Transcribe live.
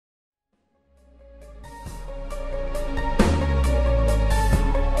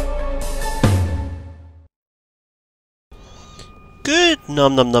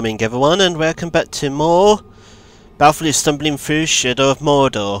Nom nom nomming everyone, and welcome back to more Balfully stumbling through Shadow of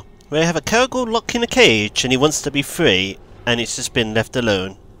Mordor. We have a Caragor locked in a cage and he wants to be free, and it's just been left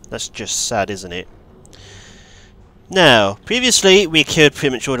alone. That's just sad, isn't it? Now, previously we killed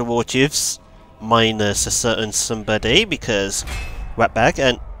pretty much all the war chiefs, minus a certain somebody, because Ratbag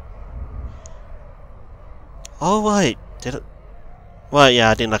and... Oh right, did it... Well yeah,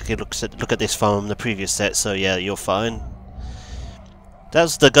 I didn't like to look at this from the previous set, so yeah, you're fine.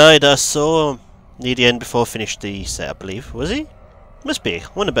 That's the guy that I saw near the end before I finished the set, I believe. Was he? Must be.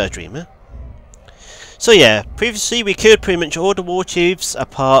 One about a dreamer. So yeah, previously we killed pretty much all the war chiefs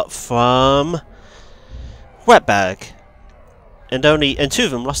apart from Ratbag. And two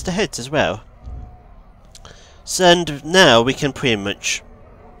of them lost their heads as well. So, and now we can pretty much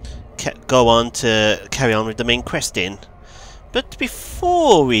go on to carry on with the main questing. But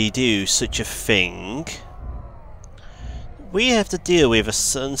before we do such a thing, we have to deal with a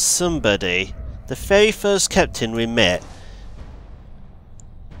certain somebody. The very first captain we met.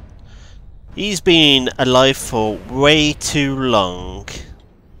 He's been alive for way too long.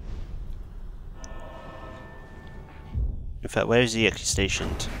 In fact, where is he actually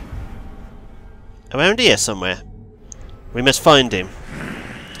stationed? Around here somewhere. We must find him.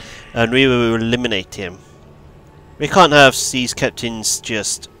 And we will eliminate him. We can't have these captains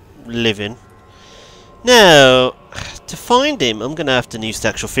just living. Now, to find him, I'm going to have to use the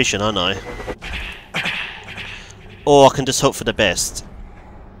actual fishing, aren't I? Or I can just hope for the best.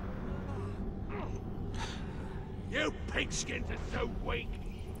 You pigskins are so weak.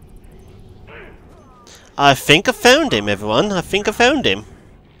 I think I found him, everyone. I think I found him.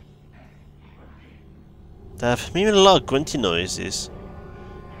 There have been a lot of grunty noises.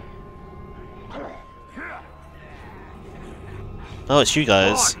 Oh, it's you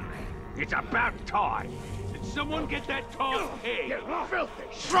guys. It's about time. Did someone get that tall pig? You filthy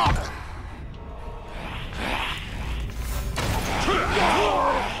shrub!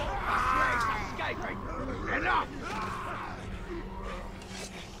 Enough!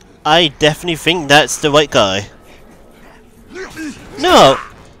 I definitely think that's the right guy. No!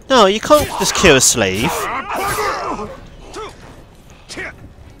 No, you can't just kill a slave.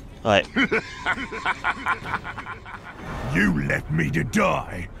 Right. You left me to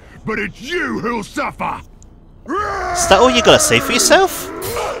die, but it's you who'll suffer! Is that all you gotta say for yourself?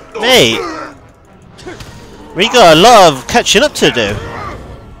 Mate! We got a lot of catching up to do.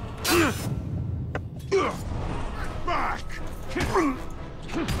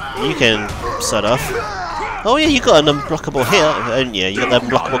 You can start off. Oh yeah, you got an unblockable hit, haven't you? You got the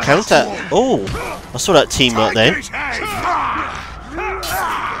unblockable counter. Oh! I saw that team right then.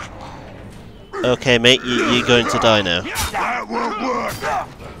 Okay mate, you're going to die now. That won't work!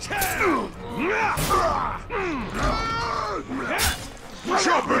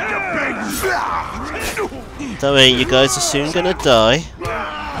 Don't worry, you guys are soon gonna die.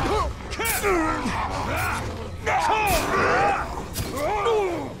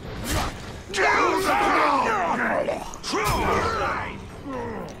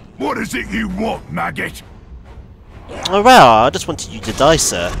 What is it you want, maggot? Oh wow, I just wanted you to die,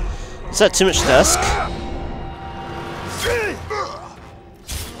 sir. Is that too much to ask?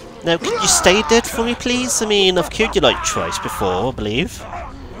 Now, could you stay dead for me, please? I mean, I've killed you like twice before, I believe.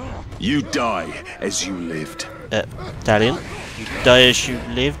 You die as you lived. Dalian, you die as you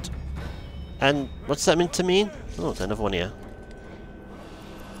lived. And what's that meant to mean? Oh, there's another one here.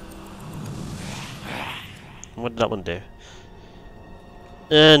 What did that one do?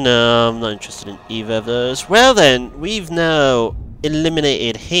 No, I'm not interested in either of those. Well then, we've now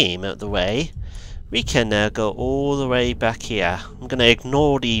eliminated him out of the way. We can now go all the way back here. I'm going to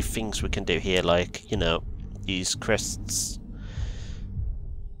ignore the things we can do here, like, you know, these crests.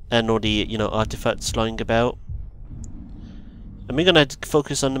 And all the, you know, artifacts lying about. And we're going to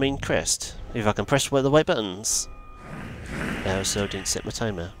focus on the main crest. If I can press the white buttons. No, so I didn't set my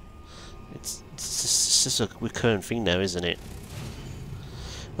timer. It's just a recurrent thing now, isn't it?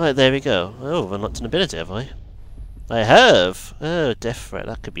 Right, there we go. Oh, I've unlocked an ability, have I? I have! Oh, Death Threat,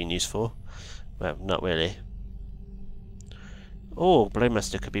 that could be useful. Well, not really. Oh,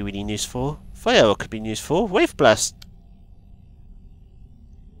 Blowmaster could be really useful. Fire could be useful. Wave Blast!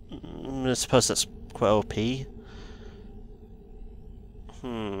 I suppose that's quite OP.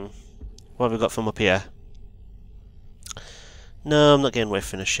 What have we got from up here? No, I'm not getting Wave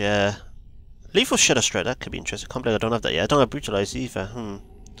Finisher. Lethal Shadow Strike, that could be interesting. I can't believe I don't have that yet. I don't have Brutalize either.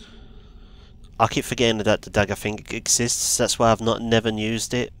 I keep forgetting that the dagger thing exists. That's why I've never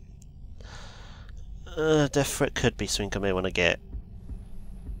used it. Death Threat could be something I may want to get.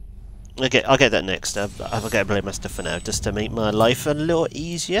 Okay, I'll get that next. I'll get a Blade Master for now, just to make my life a little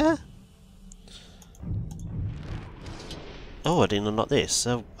easier. Oh, I didn't unlock this.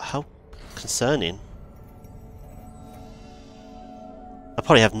 So how concerning. I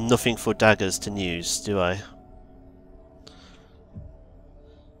probably have nothing for daggers to use, do I?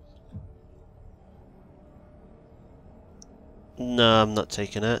 No, I'm not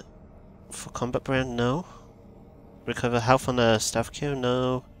taking it. For combat brand, no. Recover health on a staff queue,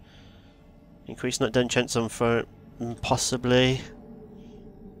 no. Increase knockdown chance on front, possibly.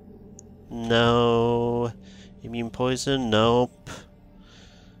 No. Immune poison, nope.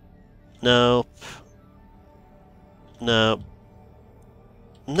 Nope. Nope.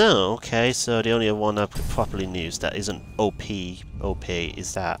 No, okay, so the only one I could properly use that isn't OP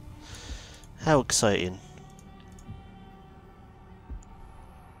is that. How exciting.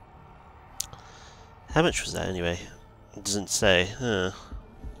 How much was that anyway? It doesn't say, huh.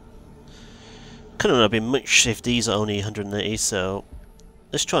 Couldn't have been much if these are only 180, so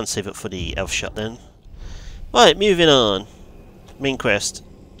let's try and save it for the elf shot then. Right, moving on. Main quest.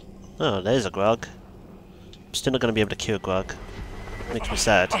 Oh, there's a grog. I'm still not going to be able to kill grog. Makes me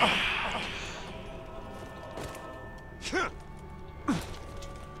sad.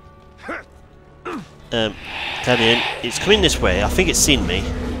 Italian, it's coming this way. I think it's seen me.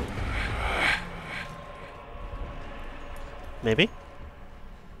 Maybe?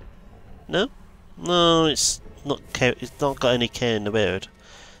 No? No, it's not got any care in the world.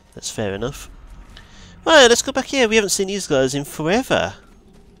 That's fair enough. Right, let's go back here. We haven't seen these guys in forever.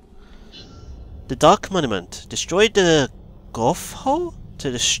 The Dark Monument. Destroyed the Golf Hole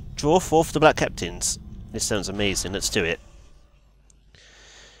to draw forth the Black Captains. This sounds amazing. Let's do it.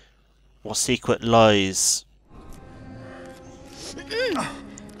 What secret lies?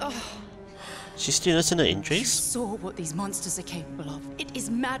 She's still nursing her You injuries? saw what these monsters are capable of. It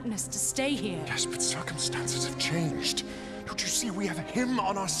is madness to stay here. Yes, but circumstances have changed. Don't you see we have him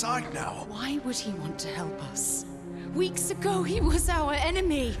on our side now? Why would he want to help us? Weeks ago, he was our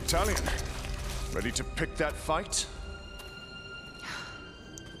enemy. Italian, ready to pick that fight?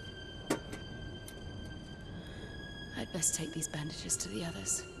 I'd best take these bandages to the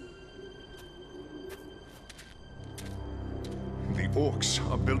others. The orcs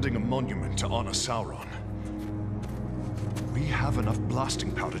are building a monument to honor Sauron. We have enough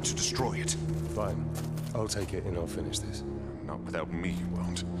blasting powder to destroy it. Fine. I'll take it and I'll finish this. Not without me, you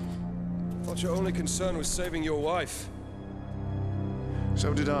won't. Thought your only concern was saving your wife.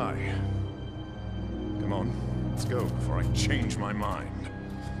 So did I. Come on, let's go before I change my mind.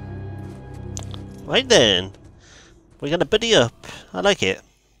 Right then. We're gonna buddy up. I like it.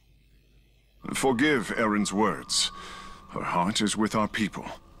 Forgive Erin's words. Her heart is with our people.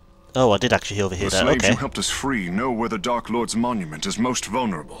 Oh, I did actually overhear The that. slaves Okay. you helped us free know where the Dark Lord's monument is most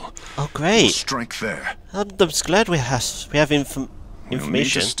vulnerable. Oh, We'll great. strike there. I'm just glad we have We'll need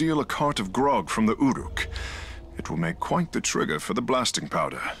information. to steal a cart of grog from the Uruk. It will make quite the trigger for the blasting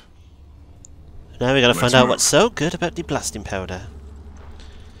powder. Now we gotta Let's find out move. what's so good about the blasting powder.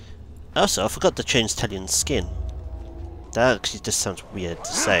 Also, I forgot to change Talian's skin. That actually just sounds weird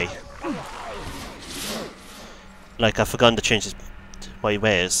to say. Like, I've forgotten to change what he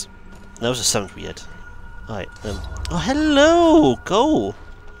wears. That also sounds weird. Alright, oh, hello! Go!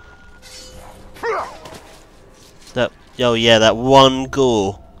 Oh yeah, that one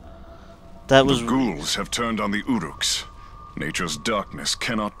ghoul. That was... The ghouls have turned on the Uruks. Nature's darkness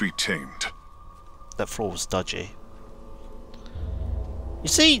cannot be tamed. That floor was dodgy. You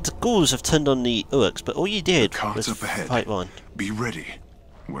see, the ghouls have turned on the Uruks, but all you did cart's was up ahead. fight one. Be ready.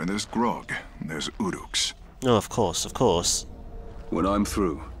 Where there's grog, there's Uruks. No, of course, of course. When I'm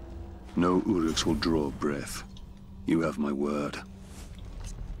through, no Uruks will draw breath. You have my word.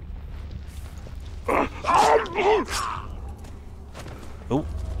 Oh,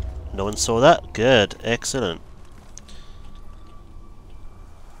 no one saw that? Good, excellent.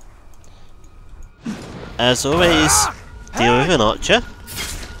 As always, deal with an archer.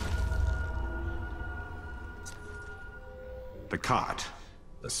 The cart,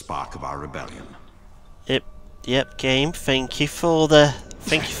 the spark of our rebellion. Yep, game. Thank you for that.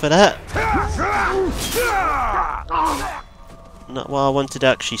 Not what I wanted to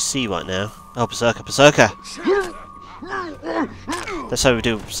actually see right now. Oh, berserker! That's how we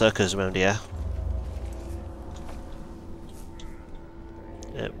do berserkers around here.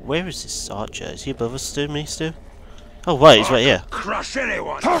 Where is this archer? Is he above us, Stu? Oh, right, he's right here. Crush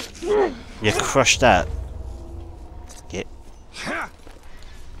anyone! You crushed that. Get.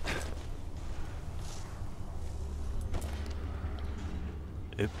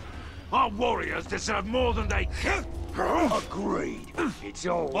 Our warriors deserve more than they get. Agreed. It's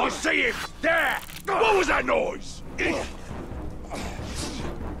all. I see him! There! What was that noise?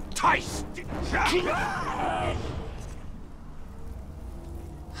 Taste!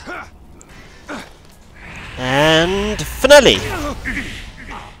 And finale!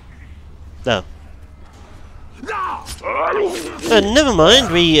 No. Never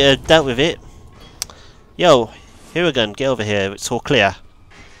mind, we dealt with it. Yo, here again, get over here, it's all clear.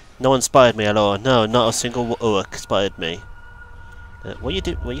 No one spotted me at all. No, not a single orc spotted me. What you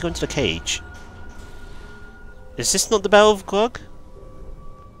do? What are you going to the cage? Is this not the Battle of Grog?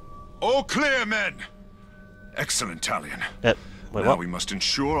 All clear, men! Excellent, Talion. Wait, Now what? we must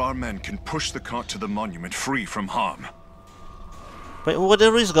ensure our men can push the cart to the monument free from harm. Wait, where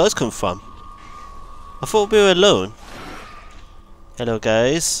did these guys come from? I thought we were alone. Hello,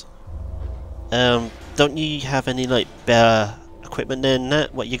 guys. Don't you have any, like, better equipment than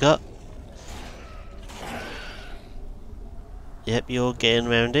that? What you got? Yep, you're getting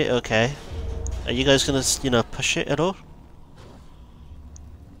around it, okay. Are you guys gonna, you know, push it at all?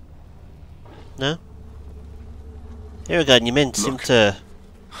 No? Here we go, and you men seem to...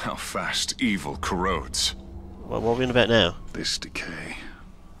 How fast evil corrodes. What are we on about now? This decay.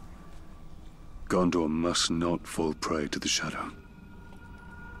 Gondor must not fall prey to the shadow.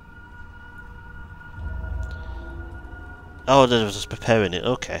 Oh, they were just preparing it,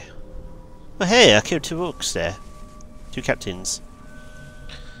 okay. Well, hey, I killed 2 orcs there. 2 captains.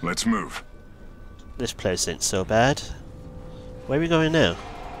 Let's move. This place ain't so bad. Where are we going now?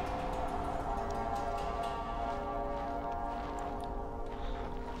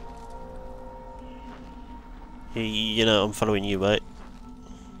 You know, I'm following you, right?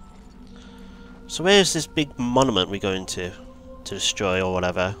 So where's this big monument we're going to destroy or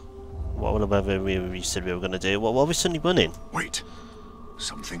whatever? Whatever we said we were going to do. What are we suddenly running? Wait.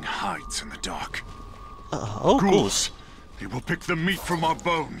 Something hides in the dark. Oh, ghouls. Ghouls! They will pick the meat from our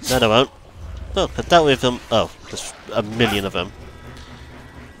bones. No, they won't. Look, I dealt with them. Oh, there's a million of them.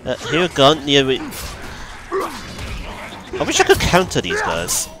 Here, gone. Yeah, I wish I could counter these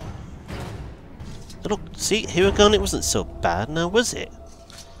guys. Look, see, here gone. It wasn't so bad now, was it?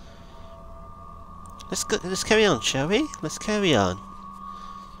 Let's go. Let's carry on, shall we? Let's carry on.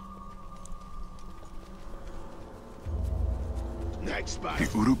 The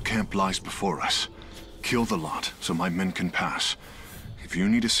Uruk camp lies before us. Kill the lot, so my men can pass. If you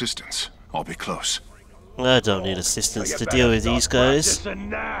need assistance, I'll be close. I don't need assistance to deal with these guys.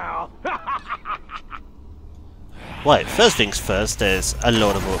 Right, first things first, there's a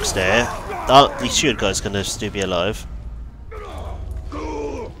lot of orcs there. The shield guy's gonna still be alive.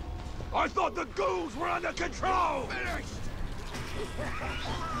 I thought the ghouls were under control!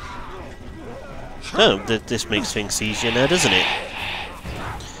 Oh, this makes things easier now, doesn't it?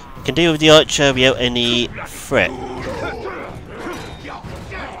 You can deal with the archer without any threat.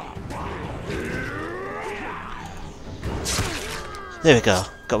 There we go.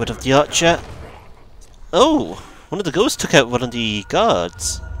 Got rid of the archer. Oh! One of the ghosts took out one of the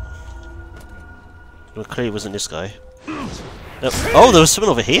guards. Well, clearly it wasn't this guy. Oh, there was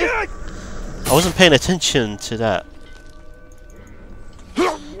someone over here? I wasn't paying attention to that.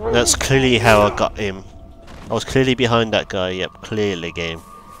 That's clearly how I got him. I was clearly behind that guy, yep, clearly game.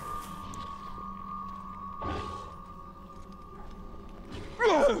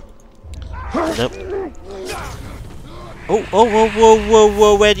 Nope. Oh,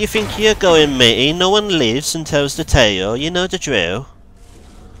 whoa, where do you think you're going, matey? No one lives and tells the tale, you know the drill.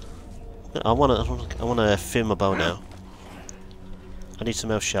 I wanna film my bow now. I need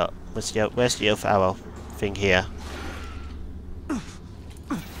some elf shot. Where's the elf arrow thing here?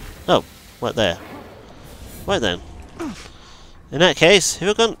 Oh, right there. Right then. In that case, who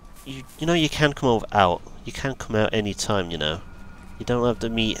are going? You know you can come out. You can come out any time. You know. You don't have to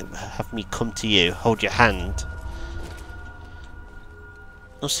have me come to you. Hold your hand.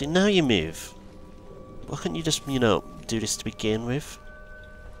 Oh, see, now you move. Why can't you just, you know, do this to begin with?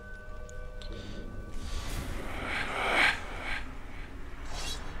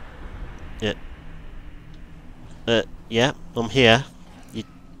 Yeah. Yeah, I'm here.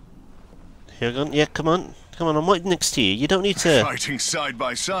 Here again? Yeah, come on. Come on, I'm right next to you. You don't need to... Fighting side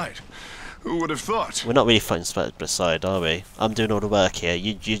by side. Who would have thought? We're not really fighting side by side, are we? I'm doing all the work here.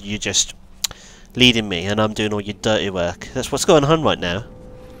 You're just leading me, and I'm doing all your dirty work. That's what's going on right now.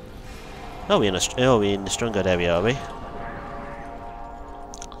 Oh, we're in the Stronghold area, are we?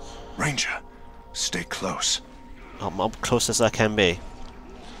 Ranger, stay close. I'm close as I can be.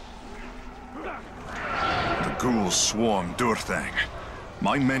 The ghouls swarm Durthang.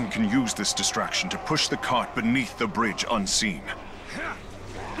 My men can use this distraction to push the cart beneath the bridge unseen.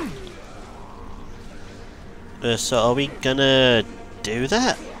 So are we gonna do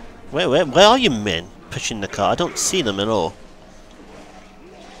that? Where are you men pushing the car? I don't see them at all.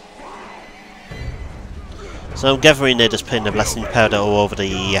 So I'm gathering they're just putting the blasting powder all over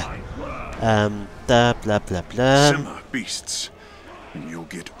the blah blah blah blah. Simmer, beasts, and you'll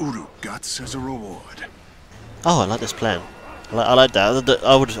get Uruk guts as a reward. Oh, I like this plan. I like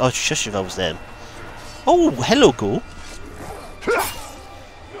that. I'd shush if I was them. Oh, hello, ghoul.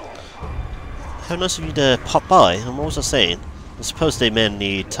 How nice of you to pop by. And what was I saying? I suppose they men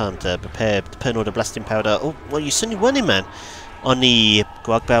need time to prepare to put all the blasting powder. Oh, well, you suddenly won him, man. On the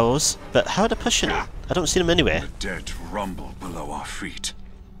grog barrels. But how are they pushing it? I don't see them anywhere. The dead rumble below our feet.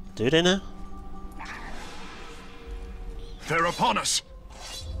 Do they now? They're upon us.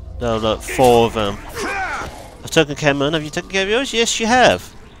 No, look, 4 of them. I've taken care of mine. Have you taken care of yours? Yes, you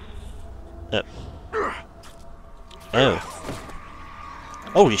have. Oh.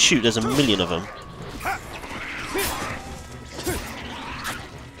 Holy shoot, there's a million of them.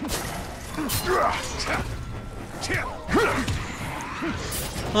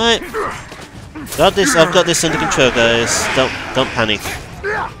 Right. Got this. I've got this under control, guys. Don't panic.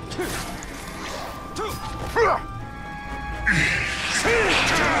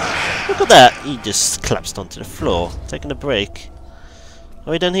 Look at that. He just collapsed onto the floor, taking a break.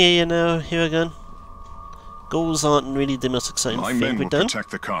 Are we done here? You know, here again. Ghouls aren't really the most exciting My thing men we've will done.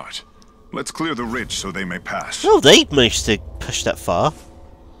 protect the cart. Let's clear the ridge so they may pass. Oh, they managed to push that far.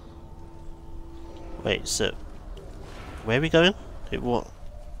 Wait, so where are we going? What?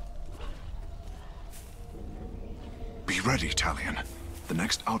 Be ready, Talion. The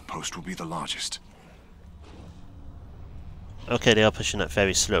next outpost will be the largest. Okay, they are pushing that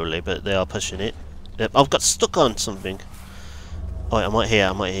very slowly, but they are pushing it. Yep, I've got stuck on something. Oh, I might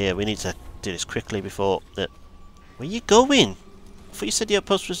hear. We need to do this quickly before that. Where are you going? I thought you said the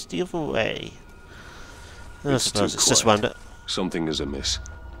outpost was the other way. I suppose it's just wound up. Something is amiss.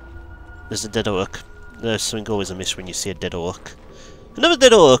 There's a dead orc. There's something always amiss when you see a dead orc. Another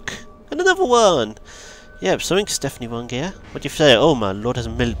dead orc! And another one! Yeah, something's definitely wrong here. What do you say? Oh my lord, there's a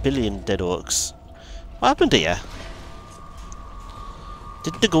billion dead orcs. What happened here?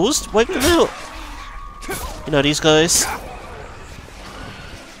 Did the ghouls wipe them out? You know, these guys.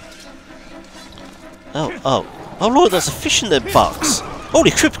 Oh lord, there's a fish in their box. Holy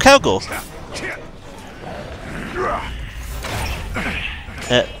crap, cargo!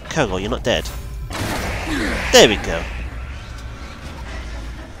 Cargo, you're not dead. There we go.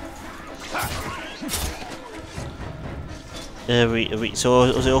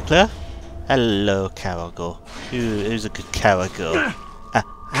 So was it all clear? Hello, cargo. Who's a good cargo?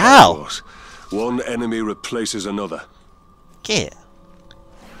 Ow! One enemy replaces another. Yeah.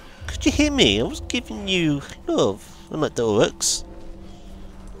 Could you hear me? I was giving you love. Unlike the orcs.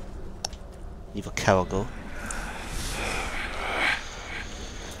 Evil cargo.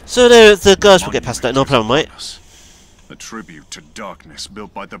 So the guys will get past that, no problem, mate. A tribute to darkness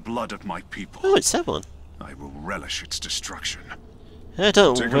built by the blood of my people. Oh, it's that one. I will relish its destruction.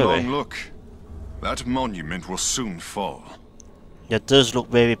 Don't Take a worry. long look. That monument will soon fall. It does look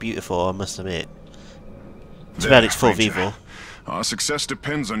very beautiful, I must admit. It's bad it's full of Ranger. evil. Our success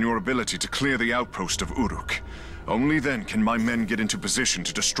depends on your ability to clear the outpost of Uruk. Only then can my men get into position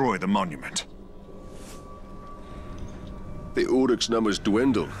to destroy the monument. The Uruk's numbers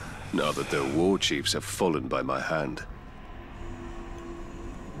dwindle now that their war chiefs have fallen by my hand.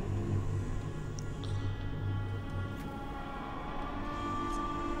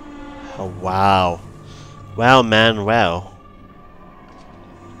 Oh, wow. Wow, man, wow.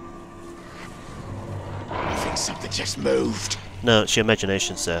 I think something just moved. No, it's your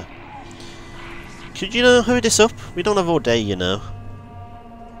imagination, sir. Could you hurry this up? We don't have all day, you know.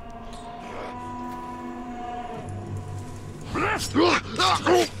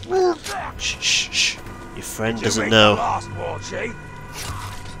 Shh, shh, shh. Your friend doesn't know.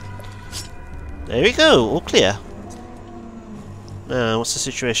 There we go, all clear. Now, what's the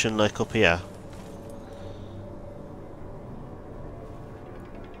situation like up here?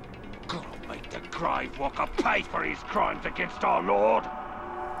 God, make the grave walker pay for his crimes against our lord.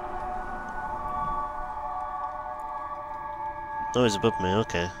 Oh, he's above me,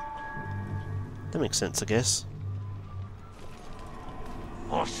 okay. That makes sense, I guess.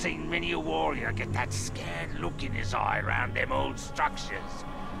 I've seen many a warrior get that scared look in his eye around them old structures.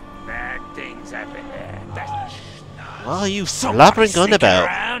 Bad things happen there. That's... What are you Somebody blabbering on sneaking about?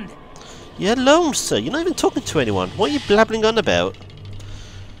 around. You're alone, sir. You're not even talking to anyone. What are you blabbering on about?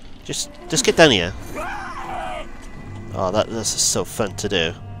 Just get down here. Oh, that's so fun to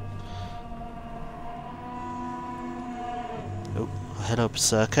do. Oh, I hello,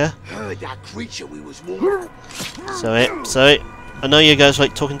 Berserker. Heard that creature we was warning. Sorry. I know you guys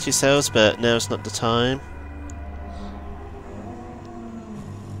like talking to yourselves, but now's not the time.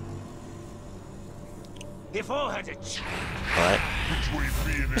 If I had a Alright.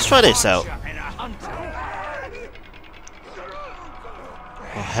 Let's try this out.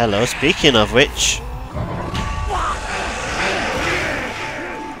 Oh, hello. Speaking of which...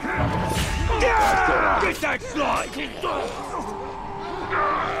 Get that slide!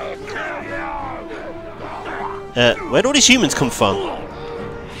 Where'd all these humans come from?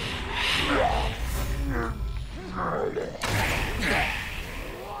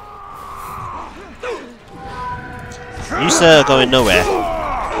 You sir are going nowhere.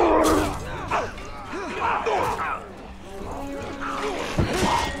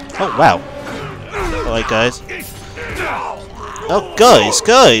 Oh wow. Alright guys. Oh guys!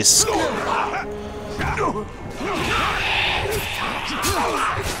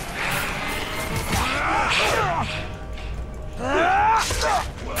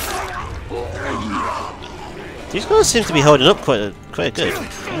 These guys seem to be holding up quite good.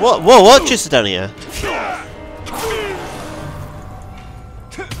 What just down here?